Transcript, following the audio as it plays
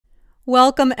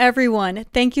Welcome everyone.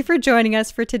 Thank you for joining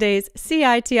us for today's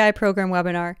CITI program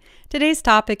webinar. Today's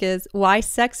topic is Why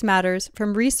Sex Matters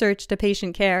from Research to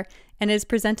Patient Care and is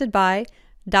presented by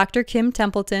Dr. Kim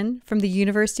Templeton from the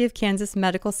University of Kansas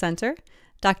Medical Center,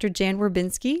 Dr. Jan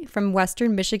Werbinski from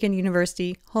Western Michigan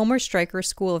University Homer Stryker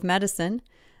School of Medicine,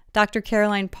 Dr.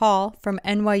 Caroline Paul from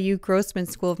NYU Grossman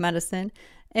School of Medicine,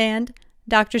 and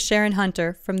Dr. Sharon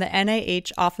Hunter from the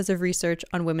NIH Office of Research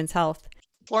on Women's Health.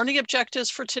 Learning objectives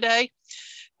for today.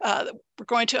 We're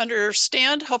going to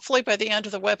understand, hopefully by the end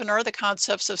of the webinar, the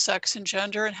concepts of sex and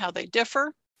gender and how they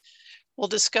differ. We'll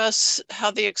discuss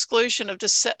how the exclusion of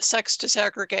sex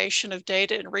disaggregation of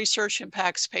data and research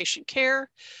impacts patient care,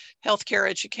 healthcare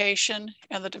education,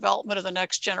 and the development of the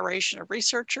next generation of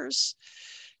researchers.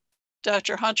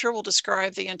 Dr. Hunter will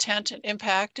describe the intent and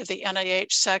impact of the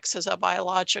NIH Sex as a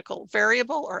Biological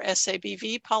Variable, or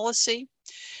SABV Policy.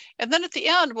 And then at the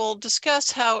end, we'll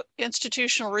discuss how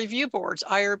institutional review boards,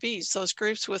 IRBs, those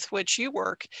groups with which you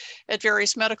work at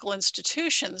various medical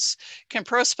institutions, can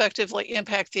prospectively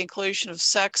impact the inclusion of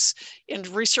sex in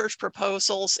research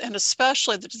proposals, and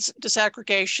especially the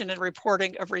disaggregation and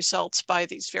reporting of results by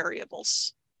these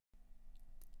variables.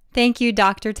 Thank you,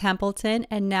 Dr. Templeton.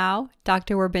 And now,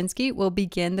 Dr. Werbinski will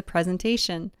begin the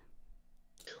presentation.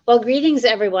 Well, greetings,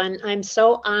 everyone. I'm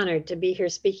so honored to be here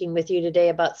speaking with you today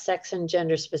about sex and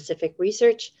gender-specific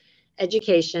research,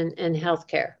 education, and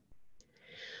healthcare.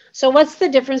 So what's the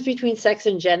difference between sex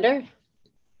and gender?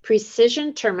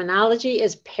 Precision terminology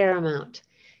is paramount.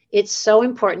 It's so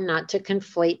important not to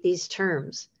conflate these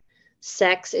terms.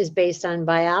 Sex is based on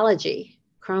biology,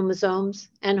 chromosomes,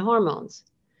 and hormones.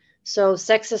 So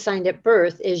sex assigned at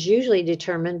birth is usually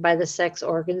determined by the sex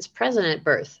organs present at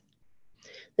birth.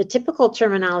 The typical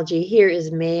terminology here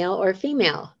is male or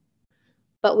female,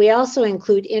 but we also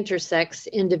include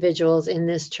intersex individuals in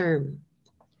this term.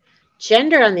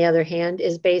 Gender, on the other hand,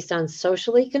 is based on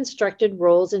socially constructed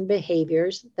roles and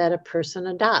behaviors that a person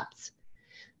adopts.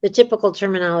 The typical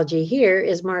terminology here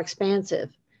is more expansive: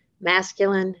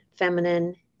 masculine,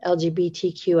 feminine,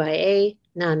 LGBTQIA,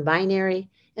 non-binary,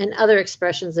 and other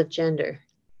expressions of gender.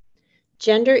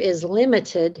 Gender is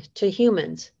limited to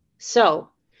humans, so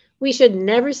we should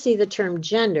never see the term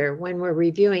gender when we're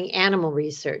reviewing animal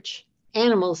research.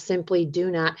 Animals simply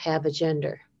do not have a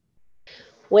gender.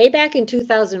 Way back in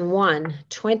 2001,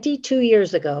 22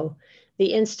 years ago,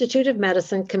 the Institute of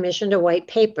Medicine commissioned a white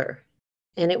paper,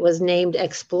 and it was named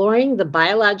Exploring the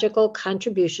Biological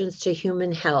Contributions to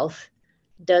Human Health.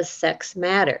 Does Sex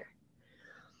Matter?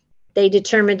 They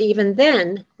determined even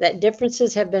then that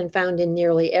differences have been found in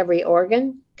nearly every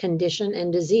organ, condition,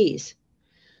 and disease.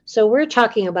 So we're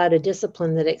talking about a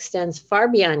discipline that extends far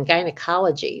beyond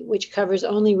gynecology, which covers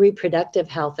only reproductive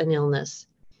health and illness.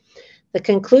 The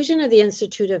conclusion of the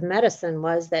Institute of Medicine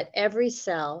was that every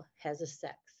cell has a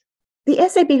sex. The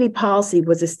SABV policy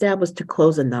was established to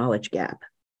close a knowledge gap.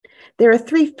 There are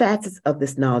three facets of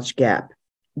this knowledge gap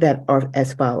that are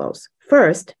as follows.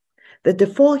 First, the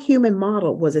default human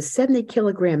model was a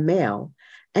 70-kilogram male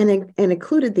and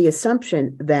included the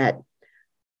assumption that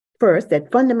first,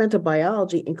 that fundamental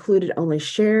biology included only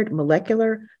shared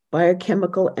molecular,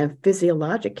 biochemical, and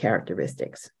physiologic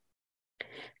characteristics.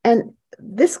 And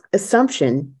this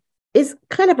assumption is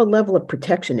kind of a level of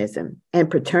protectionism and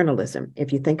paternalism,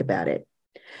 if you think about it.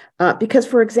 Because,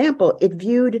 for example, it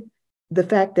viewed the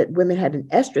fact that women had an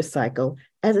estrous cycle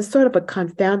as a sort of a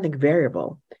confounding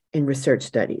variable in research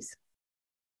studies.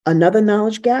 Another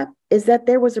knowledge gap is that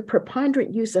there was a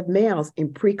preponderant use of males in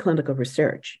preclinical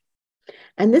research.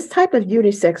 And this type of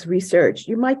unisex research,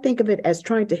 you might think of it as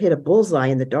trying to hit a bullseye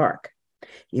in the dark.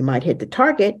 You might hit the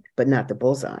target, but not the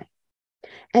bullseye.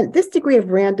 And this degree of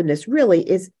randomness really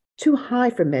is too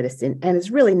high for medicine and is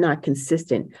really not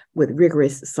consistent with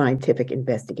rigorous scientific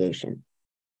investigation.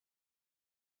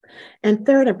 And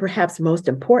third, and perhaps most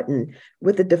important,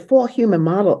 with the default human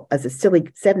model as a silly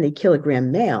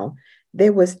 70-kilogram male,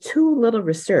 there was too little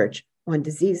research on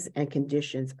diseases and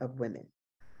conditions of women.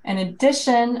 In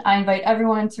addition, I invite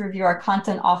everyone to review our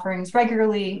content offerings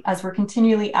regularly as we're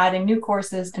continually adding new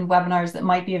courses and webinars that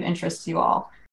might be of interest to you all.